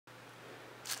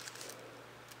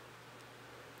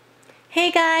Hey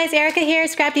guys, Erica here,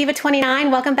 Scrap Diva 29.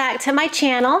 Welcome back to my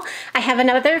channel. I have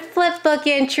another flip book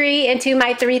entry into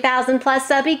my 3,000 plus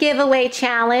subby giveaway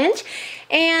challenge.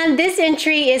 And this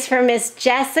entry is for Miss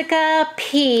Jessica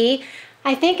P.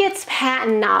 I think it's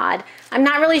Pattenaude. I'm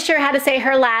not really sure how to say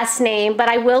her last name, but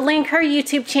I will link her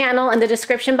YouTube channel in the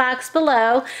description box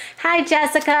below. Hi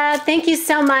Jessica, thank you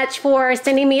so much for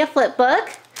sending me a flip book.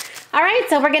 All right,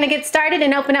 so we're gonna get started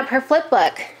and open up her flip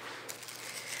book.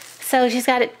 So she's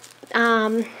got it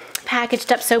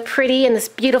packaged up so pretty in this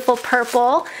beautiful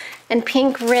purple and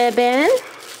pink ribbon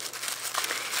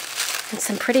and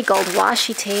some pretty gold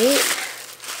washi tape.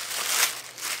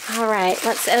 All right,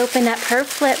 let's open up her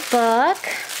flip book.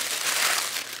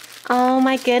 Oh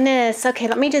my goodness. Okay,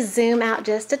 let me just zoom out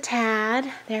just a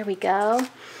tad. There we go.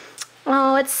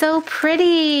 Oh, it's so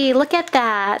pretty. Look at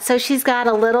that. So she's got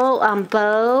a little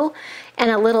bow and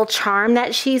a little charm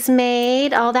that she's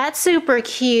made. Oh, that's super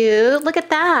cute. Look at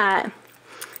that.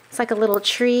 It's like a little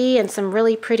tree and some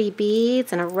really pretty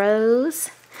beads and a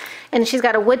rose. And she's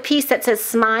got a wood piece that says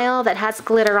smile that has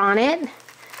glitter on it.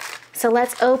 So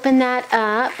let's open that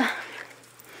up.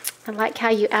 I like how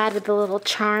you added the little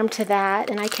charm to that,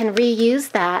 and I can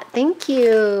reuse that. Thank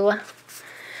you.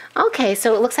 Okay,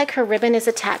 so it looks like her ribbon is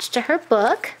attached to her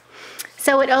book.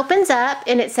 So it opens up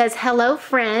and it says, "Hello,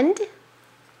 friend."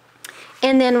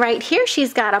 And then right here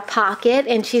she's got a pocket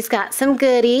and she's got some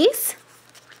goodies.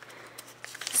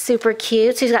 Super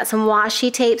cute. She's got some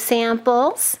washi tape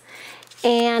samples.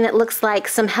 And it looks like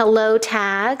some hello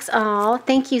tags. Oh,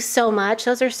 thank you so much.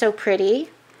 Those are so pretty.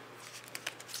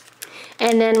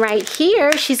 And then right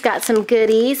here she's got some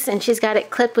goodies and she's got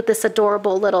it clipped with this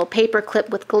adorable little paper clip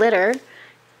with glitter.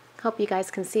 Hope you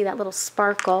guys can see that little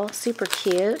sparkle. Super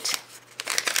cute.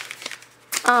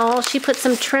 Oh, she put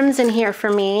some trims in here for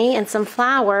me and some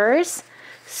flowers.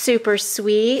 Super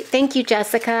sweet. Thank you,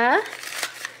 Jessica.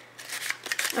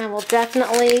 I will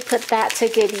definitely put that to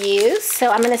good use.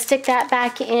 So I'm going to stick that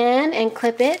back in and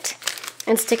clip it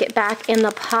and stick it back in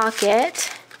the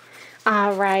pocket.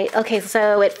 All right. Okay,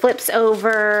 so it flips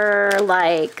over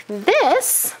like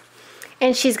this.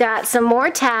 And she's got some more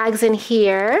tags in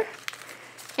here.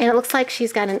 And it looks like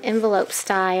she's got an envelope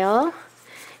style.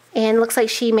 And it looks like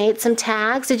she made some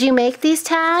tags. Did you make these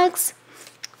tags?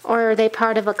 Or are they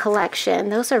part of a collection?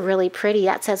 Those are really pretty.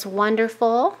 That says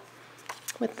wonderful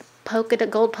with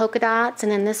gold polka dots.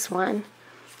 And then this one.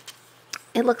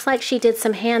 It looks like she did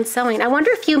some hand sewing. I wonder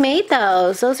if you made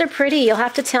those. Those are pretty. You'll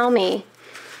have to tell me.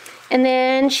 And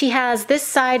then she has this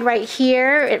side right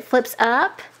here. It flips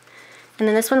up. And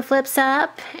then this one flips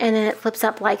up. And then it flips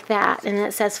up like that. And then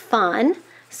it says fun.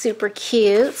 Super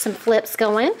cute. Some flips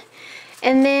going.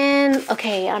 And then,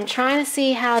 okay, I'm trying to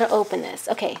see how to open this.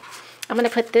 Okay, I'm going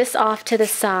to put this off to the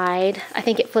side. I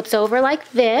think it flips over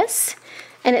like this.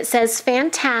 And it says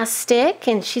fantastic.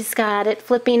 And she's got it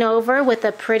flipping over with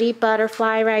a pretty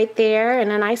butterfly right there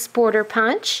and a nice border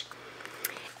punch.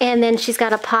 And then she's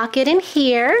got a pocket in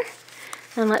here.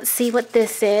 And let's see what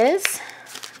this is.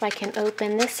 If I can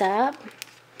open this up.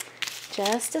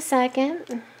 Just a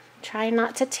second. Try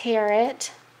not to tear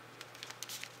it.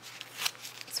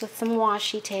 With some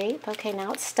washi tape. Okay,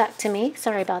 now it's stuck to me.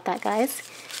 Sorry about that, guys.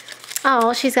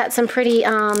 Oh, she's got some pretty,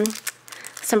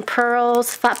 some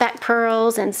pearls, flat back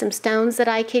pearls, and some stones that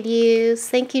I could use.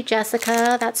 Thank you,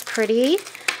 Jessica. That's pretty.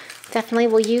 Definitely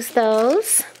will use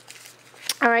those.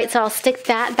 All right, so I'll stick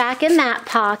that back in that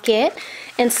pocket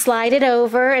and slide it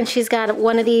over. And she's got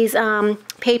one of these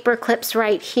paper clips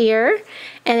right here.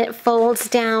 And it folds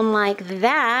down like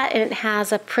that. And it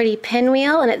has a pretty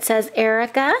pinwheel. And it says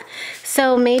Erica.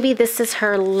 So maybe this is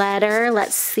her letter.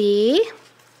 Let's see.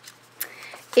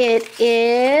 It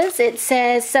is. It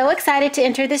says, "So excited to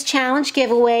enter this challenge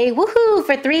giveaway. Woohoo!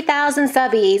 For 3,000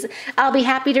 subbies. I'll be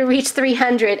happy to reach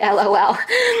 300. LOL.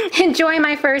 Enjoy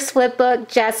my first flip book,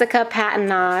 Jessica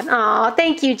Pattenaude." Aw,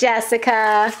 thank you,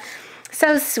 Jessica.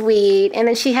 So sweet. And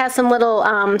then she has some little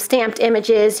stamped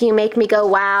images. You make me go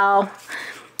wow.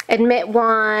 Admit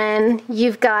one.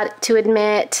 You've got to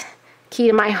admit. Key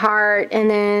to my heart, and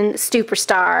then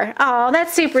superstar. Oh,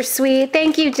 that's super sweet.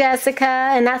 Thank you, Jessica.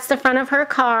 And that's the front of her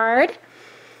card.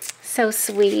 So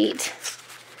sweet.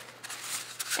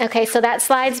 Okay, so that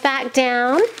slides back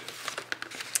down.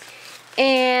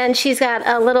 And she's got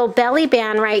a little belly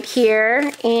band right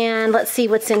here. And let's see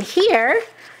what's in here.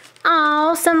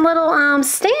 Oh, some little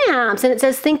stamps. And it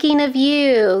says thinking of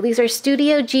you. These are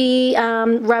Studio G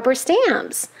rubber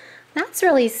stamps. That's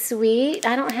really sweet.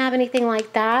 I don't have anything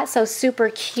like that, so super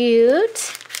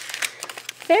cute.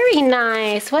 Very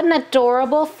nice. What an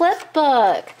adorable flip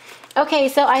book. Okay,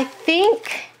 so I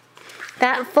think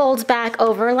that folds back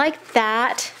over like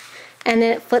that. and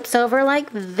then it flips over like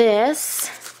this,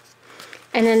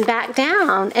 and then back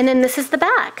down, and then this is the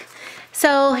back.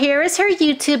 So here is her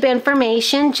YouTube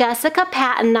information, Jessica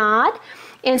Pattenaude,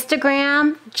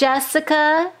 Instagram,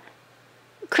 Jessica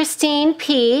Christine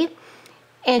P,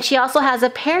 and she also has a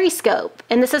Periscope,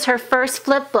 and this is her first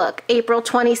flip book, April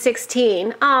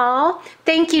 2016. Oh,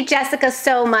 thank you, Jessica,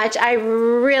 so much. I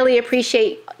really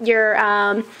appreciate your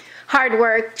hard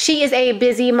work. She is a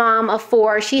busy mom of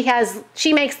 4. She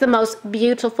makes the most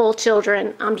beautiful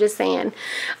children. I'm just saying,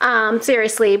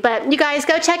 seriously. But you guys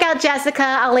go check out Jessica.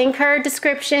 I'll link her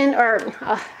description or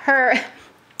her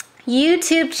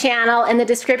YouTube channel in the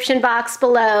description box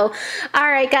below. All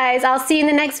right, guys, I'll see you in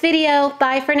the next video.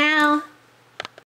 Bye for now.